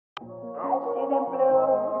in blue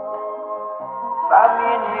for me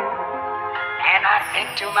and you. And I think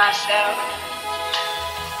to myself,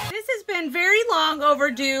 this has been very long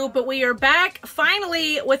overdue, but we are back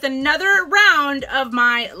finally with another round of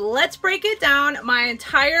my Let's Break It Down, my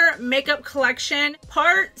entire makeup collection,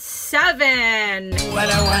 part 7. what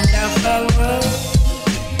a wonderful world.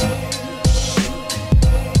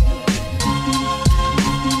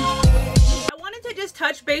 Just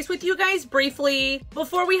touch base with you guys briefly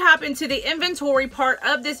before we hop into the inventory part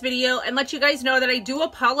of this video and let you guys know that I do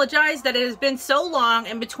apologize that it has been so long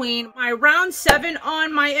in between my round 7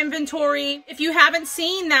 on my inventory. If you haven't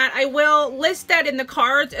seen that, I will list that in the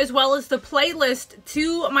cards as well as the playlist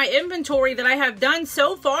to my inventory that I have done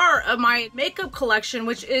so far of my makeup collection,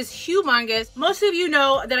 which is humongous. Most of you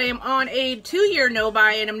know that I am on a 2-year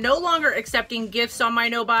no-buy and I'm no longer accepting gifts on my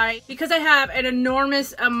no-buy because I have an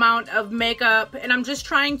enormous amount of makeup and I'm just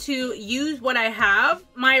trying to use what I have.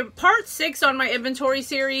 My part 6 on my inventory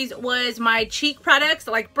series was my cheek products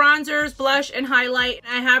like bronzers, blush, and highlight.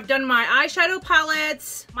 I have done my eyeshadow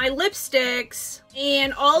palettes, my lipsticks,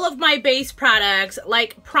 and all of my base products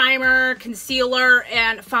like primer, concealer,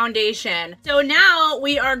 and foundation. So now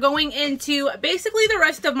we are going into basically the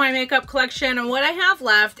rest of my makeup collection and what I have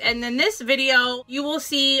left. And in this video, you will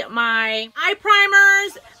see my eye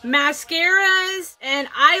primers, mascaras, and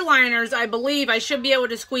eyeliners. I believe I should be able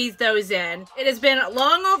to squeeze those in. It has been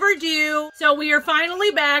long overdue, so we are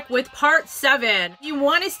finally back with part 7. If you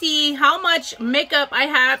want to see how much makeup I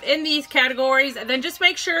have in these categories, then just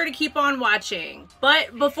make sure to keep on watching.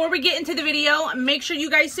 But before we get into the video, make sure you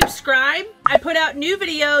guys subscribe. I put out new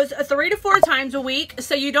videos 3 to 4 times a week,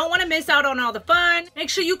 so you don't want to miss out on all the fun. Make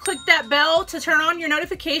sure you click that bell to turn on your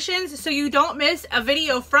notifications so you don't miss a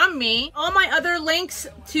video from me. All my other links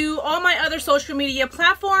to all my other social media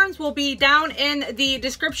platforms will be down in the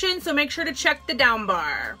description, so make sure to check the down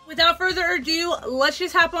bar. Without further ado, let's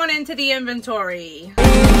just hop on into the inventory.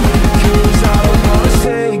 'Cause I don't wanna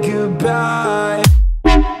say goodbye.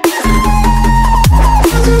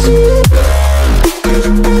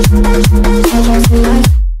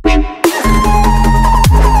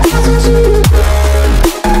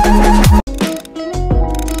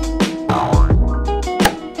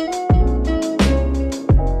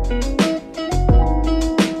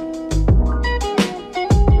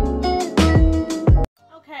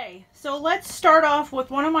 Okay, so let's start off with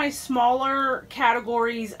one of my smaller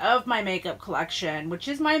categories of my makeup collection, which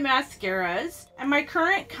is my mascaras. And my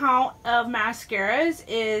current count of mascaras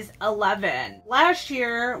is 11. Last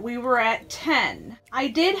year, we were at 10. I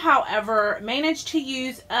did, however, manage to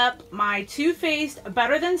use up my Too Faced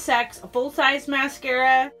Better Than Sex full-size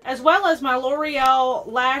mascara, as well as my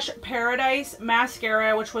L'Oreal Lash Paradise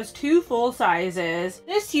mascara, which was 2 full sizes.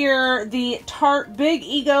 This year, the Tarte Big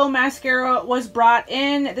Ego mascara was brought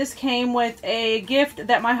in. This came with a gift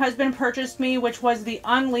that my husband purchased me, which was the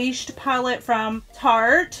Unleashed palette from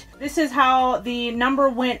Tarte. This is how the number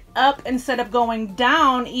went up instead of going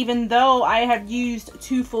down, even though I have used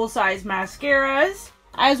 2 full-size mascaras.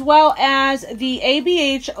 As well as the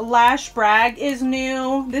ABH Lash Brag is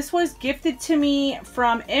new. This was gifted to me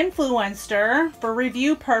from Influencer for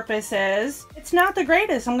review purposes. It's not the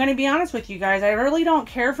greatest, I'm going to be honest with you guys. I really don't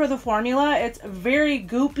care for the formula. It's very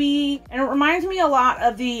goopy, and it reminds me a lot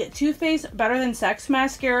of the Too Faced Better Than Sex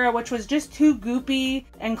mascara, which was just too goopy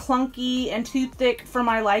and clunky and too thick for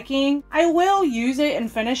my liking. I will use it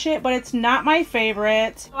and finish it, but it's not my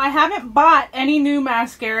favorite. So I haven't bought any new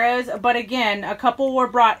mascaras, but again, a couple were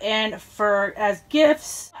brought in as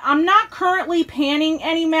gifts. I'm not currently panning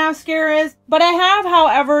any mascaras, but I have,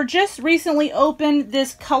 however, just recently opened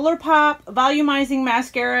this ColourPop volumizing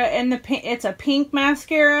mascara, and it's a pink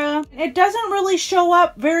mascara. It doesn't really show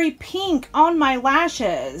up very pink on my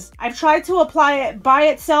lashes. I've tried to apply it by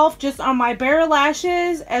itself just on my bare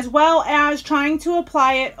lashes, as well as trying to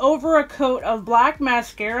apply it over a coat of black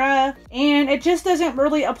mascara, and it just doesn't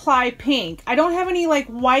really apply pink. I don't have any like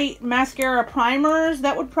white mascara primers.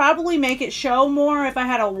 That would probably make it show more if I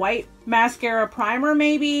had a white mascara primer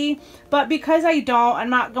maybe, but because I don't, I'm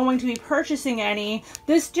not going to be purchasing any.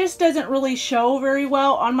 This just doesn't really show very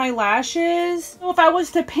well on my lashes. So if I was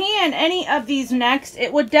to pan any of these next,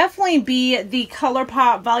 it would definitely be the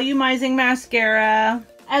ColourPop volumizing mascara,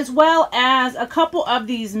 as well as a couple of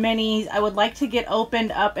these minis I would like to get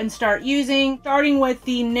opened up and start using. Starting with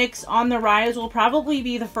the NYX On The Rise will probably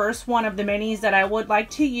be the first one of the minis that I would like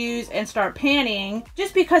to use and start panning,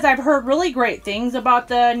 just because I've heard really great things about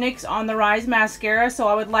the NYX On The Rise mascara, so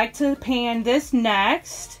I would like to pan this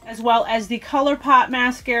next, as well as the ColourPop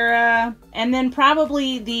mascara, and then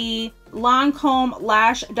probably the Lancome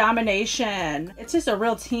Lash Domination. It's just a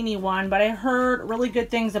real teeny one, but I heard really good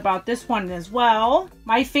things about this one as well.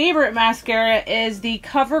 My favorite mascara is the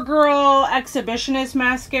CoverGirl Exhibitionist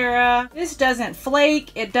Mascara. This doesn't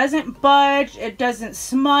flake, it doesn't budge, it doesn't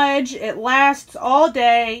smudge, it lasts all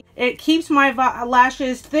day. It keeps my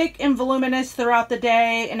lashes thick and voluminous throughout the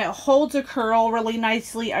day, and it holds a curl really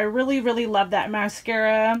nicely. I really love that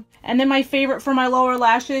mascara. And then my favorite for my lower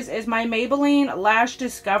lashes is my Maybelline Lash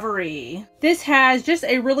Discovery. This has just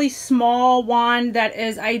a really small wand that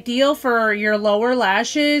is ideal for your lower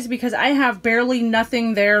lashes because I have barely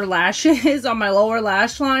nothing there lashes on my lower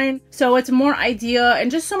lash line. So it's more ideal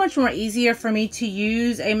and just so much more easier for me to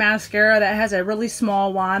use a mascara that has a really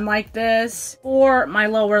small wand like this for my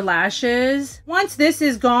lower lashes. Once this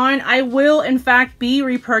is gone, I will in fact be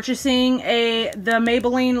repurchasing the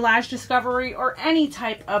Maybelline Lash Discovery or any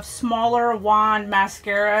type of smaller wand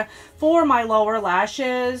mascara for my lower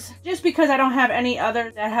lashes, just because I don't have any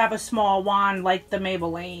others that have a small wand like the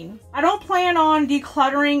Maybelline. I don't plan on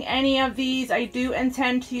decluttering any of these. I do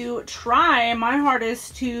intend to try my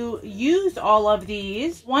hardest to use all of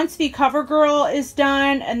these. Once the CoverGirl is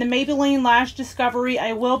done and the Maybelline Lash Discovery,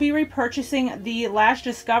 I will be repurchasing the Lash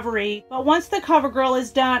Discovery. But once the CoverGirl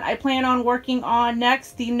is done, I plan on working on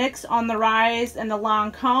next the NYX On The Rise and the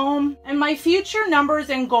Lancome. And my future numbers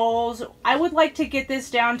and goals, I would like to get this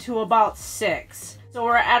down to about 6. So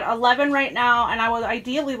we're at 11 right now, and I would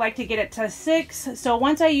ideally like to get it to 6. So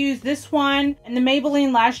once I use this one, and the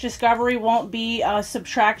Maybelline Lash Discovery won't be a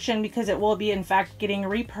subtraction because it will be in fact getting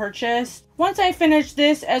repurchased. Once I finish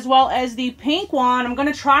this, as well as the pink one, I'm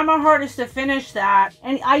going to try my hardest to finish that.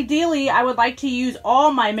 And ideally, I would like to use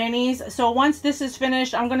all my minis. So once this is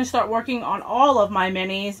finished, I'm going to start working on all of my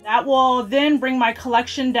minis. That will then bring my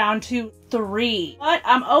collection down to 3. But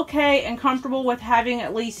I'm okay and comfortable with having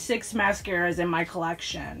at least 6 mascaras in my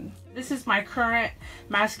collection. This is my current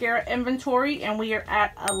mascara inventory, and we are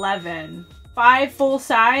at 11. 5 full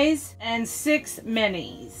size and 6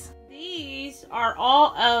 minis. These are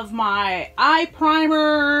all of my eye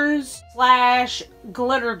primers /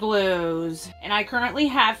 glitter glues, and I currently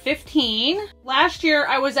have 15. Last year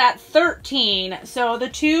I was at 13, so the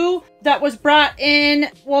 2 that was brought in,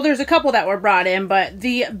 well, there's a couple that were brought in, but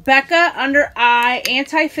the Becca Under Eye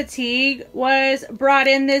Anti-Fatigue was brought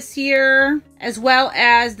in this year, as well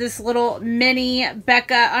as this little mini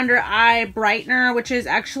Becca Under Eye Brightener, which is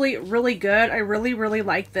actually really good. I really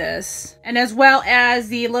like this. And as well as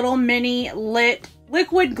the little mini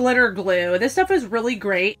liquid glitter glue. This stuff is really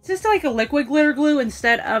great. It's just like a liquid glitter glue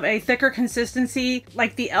instead of a thicker consistency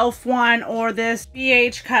like the e.l.f. one or this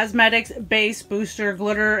BH Cosmetics Base Booster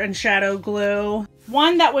Glitter and Shadow Glue.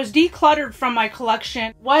 One that was decluttered from my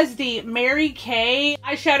collection was the Mary Kay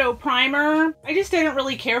eyeshadow primer. I just didn't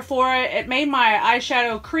really care for it. It made my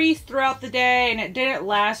eyeshadow crease throughout the day and it didn't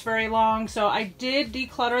last very long, so I did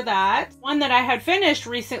declutter that. One that I had finished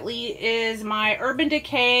recently is my Urban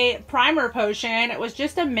Decay Primer Potion. It was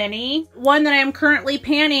just a mini. One that I am currently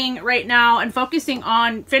panning right now and focusing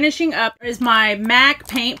on finishing up is my MAC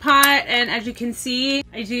Paint Pot, and as you can see,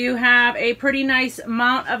 I do have a pretty nice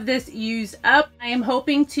amount of this used up. I am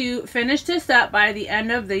hoping to finish this up by the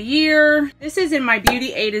end of the year. This is in my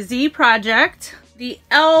Beauty A to Z project. The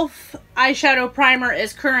e.l.f. eyeshadow primer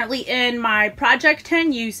is currently in my Project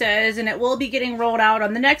 10 uses, and it will be getting rolled out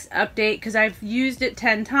on the next update because I've used it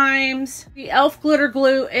 10 times. The e.l.f. glitter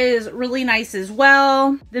glue is really nice as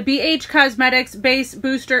well. The BH Cosmetics Base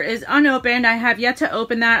Booster is unopened. I have yet to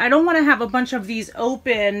open that. I don't want to have a bunch of these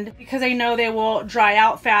opened because I know they will dry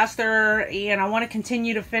out faster, and I want to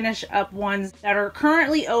continue to finish up ones that are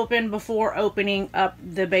currently open before opening up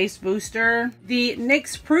the base booster. The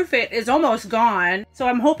NYX Proof It is almost gone, so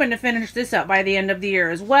I'm hoping to finish this up by the end of the year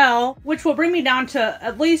as well, which will bring me down to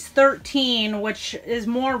at least 13, which is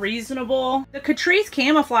more reasonable. The Catrice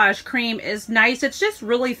Camouflage Cream is nice. It's just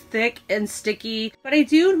really thick and sticky, but I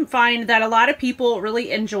do find that a lot of people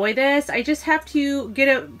really enjoy this. I just have to get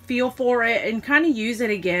a feel for it and kind of use it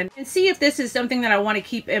again and see if this is something that I want to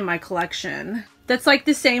keep in my collection. That's like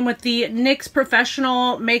the same with the NYX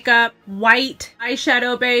Professional Makeup White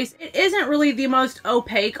Eyeshadow Base. It isn't really the most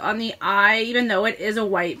opaque on the eye, even though it is a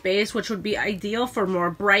white base, which would be ideal for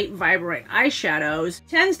more bright, vibrant eyeshadows. It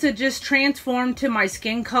tends to just transform to my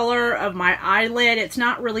skin color of my eyelid. It's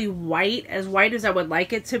not really white as I would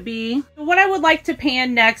like it to be. What I would like to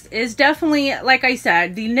pan next is definitely, like I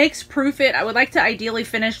said, the NYX Proof It. I would like to ideally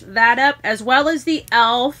finish that up, as well as the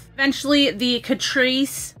e.l.f. Eventually the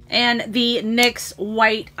Catrice. and the NYX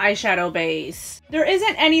white eyeshadow base. There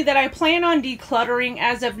isn't any that I plan on decluttering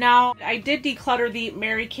as of now. I did declutter the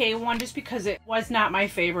Mary Kay one just because it was not my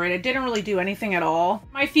favorite. It didn't really do anything at all.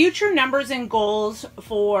 My future numbers and goals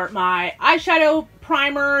for my eyeshadow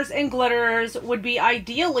primers and glitters would be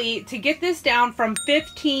ideally to get this down from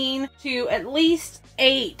 15 to at least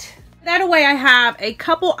 8. That way I have a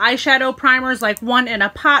couple eyeshadow primers, like one in a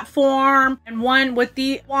pot form and one with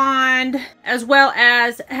the wand, as well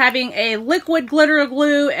as having a liquid glitter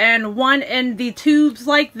glue and one in the tubes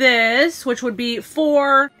like this, which would be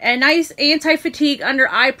 4. A nice anti-fatigue under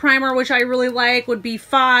eye primer, which I really like, would be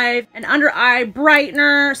 5. An under eye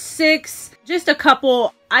brightener, 6. Just a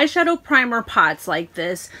couple eyeshadow primer pots like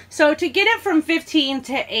this. So to get it from 15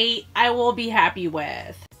 to 8, I will be happy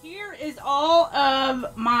with. Here is all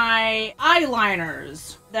of my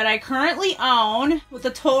eyeliners that I currently own with a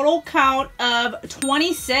total count of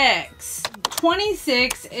 26.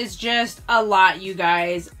 26 is just a lot, you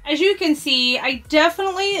guys. As you can see, I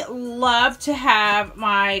definitely love to have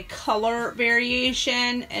my color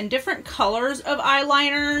variation and different colors of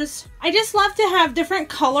eyeliners. I just love to have different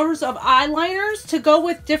colors of eyeliners to go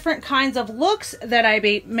with different kinds of looks that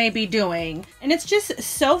I may be doing. And it's just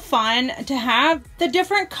so fun to have the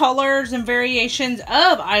different colors and variations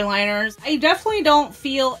of eyeliners. I definitely don't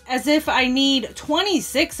feel as if I need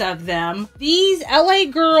 26 of them. These LA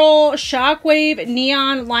Girl Shockwave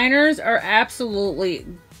Neon Liners are absolutely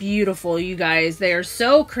beautiful, you guys. They are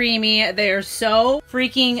so creamy. They are so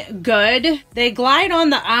freaking good. They glide on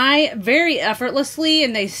the eye very effortlessly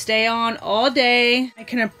and they stay on all day. I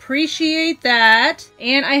can appreciate that.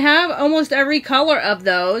 And I have almost every color of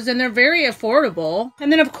those and they're very affordable.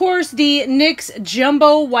 And then of course the NYX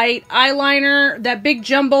Jumbo White Eyeliner, that big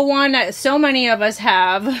jumbo one that so many of us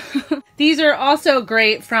have. These are also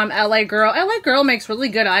great from LA Girl. LA Girl makes really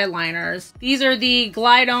good eyeliners. These are the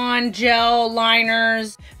Glide On Gel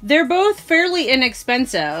Liners. They're both fairly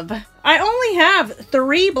inexpensive. I only have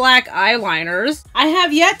 3 black eyeliners. I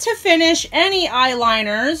have yet to finish any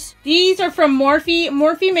eyeliners. These are from Morphe.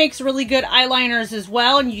 Morphe makes really good eyeliners as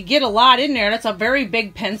well, and you get a lot in there. That's a very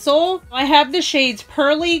big pencil. I have the shades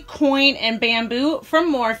Pearly, Coin, and Bamboo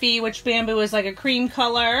from Morphe, which Bamboo is like a cream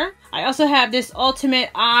color. I also have this Ultimate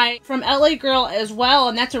Eye from LA Girl as well,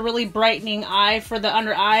 and that's a really brightening eye for the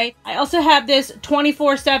under eye. I also have this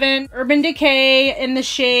 24/7 Urban Decay in the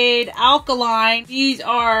shade Alkaline. These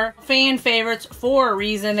are fan favorites for a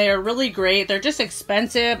reason. They are really great. They're just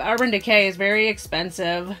expensive. Urban Decay is very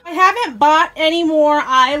expensive. I haven't bought any more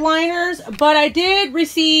eyeliners, but I did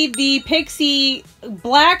receive the Pixie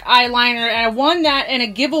black eyeliner and I won that in a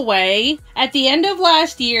giveaway at the end of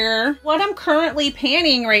last year. What I'm currently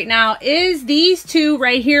panning right now is these two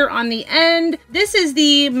right here on the end. This is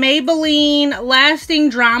the Maybelline Lasting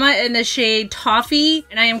Drama in the shade Toffee,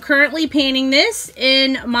 and I am currently panning this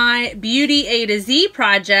in my Beauty A to Z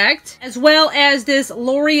project, as well as this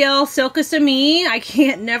L'Oreal Silkissime. I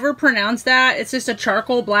can't never pronounce that. It's just a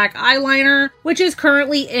charcoal black eyeliner, which is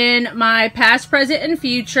currently in my Past, Present, and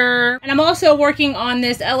Future. And I'm also working on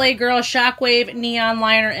this LA Girl Shockwave Neon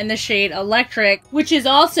Liner in the shade Electric, which is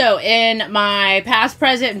also in my Past,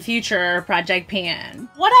 Present, and Future project pan.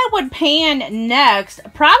 What I would pan next,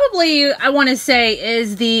 probably I want to say,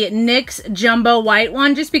 is the NYX Jumbo White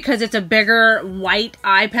one, just because it's a bigger white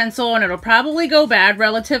eye pencil and it'll probably go bad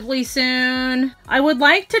relatively soon. I would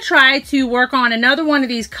like to try to work on another one of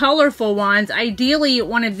these colorful ones, ideally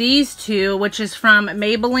one of these two, which is from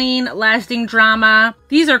Maybelline Lasting Drama.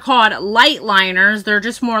 These are called light liners. They're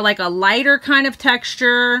just more like a lighter kind of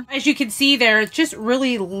texture. As you can see there, it's just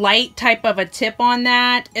really light type of a tip on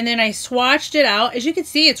that. And then I swatched it out. As you can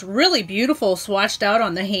see, it's really beautiful swatched out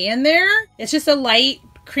on the hand there. It's just a light,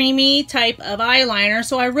 creamy type of eyeliner.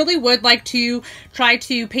 So I really would like to try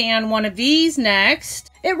to pan one of these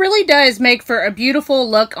next. It really does make for a beautiful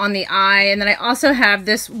look on the eye. And then I also have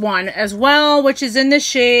this one as well, which is in the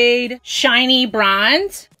shade Shiny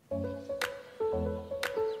Bronze.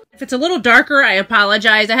 If it's a little darker, I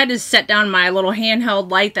apologize. I had to set down my little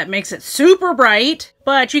handheld light that makes it super bright.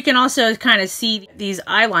 But you can also kind of see these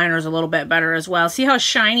eyeliners a little bit better as well. See how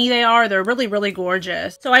shiny they are? They're really, really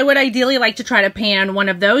gorgeous. So I would ideally like to try to pan one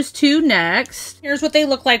of those two next. Here's what they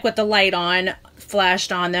look like with the light on,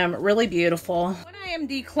 flashed on them. Really beautiful. What I am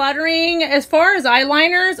decluttering. As far as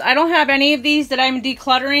eyeliners, I don't have any of these that I'm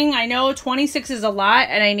decluttering. I know 26 is a lot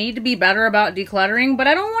and I need to be better about decluttering, but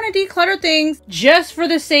I don't want to declutter things just for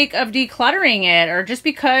the sake of decluttering it or just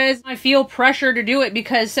because I feel pressure to do it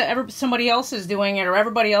because somebody else is doing it or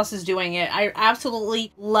everybody else is doing it. I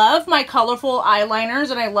absolutely love my colorful eyeliners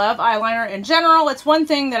and I love eyeliner in general. It's one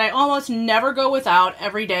thing that I almost never go without.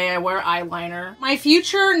 Every day I wear eyeliner. My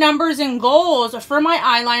future numbers and goals for my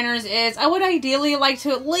eyeliners is I would ideally like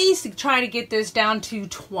to at least try to get this down to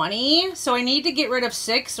 20. So I need to get rid of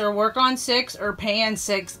 6 or work on 6 or pay in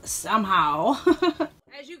 6 somehow.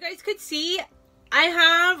 As you guys could see, I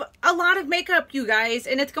have a lot of makeup, you guys,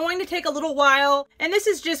 and it's going to take a little while. And this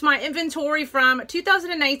is just my inventory from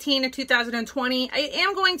 2019 to 2020. I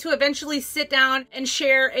am going to eventually sit down and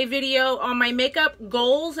share a video on my makeup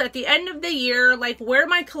goals at the end of the year, like where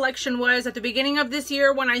my collection was at the beginning of this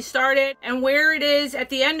year when I started and where it is at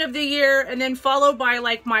the end of the year, and then followed by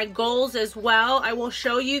like my goals as well. I will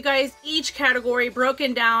show you guys each category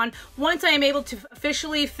broken down once I am able to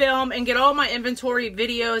officially film and get all my inventory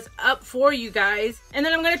videos up for you guys. And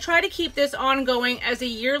then I'm going to try to keep this ongoing as a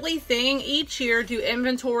yearly thing. Each year do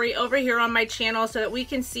inventory over here on my channel so that we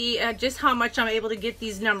can see just how much I'm able to get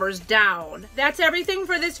these numbers down. That's everything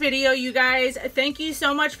for this video, you guys. Thank you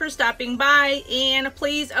so much for stopping by, and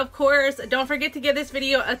please, of course, don't forget to give this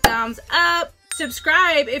video a thumbs up.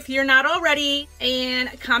 Subscribe if you're not already,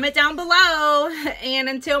 and comment down below. And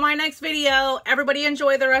until my next video, everybody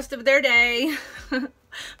enjoy the rest of their day.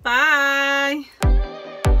 Bye.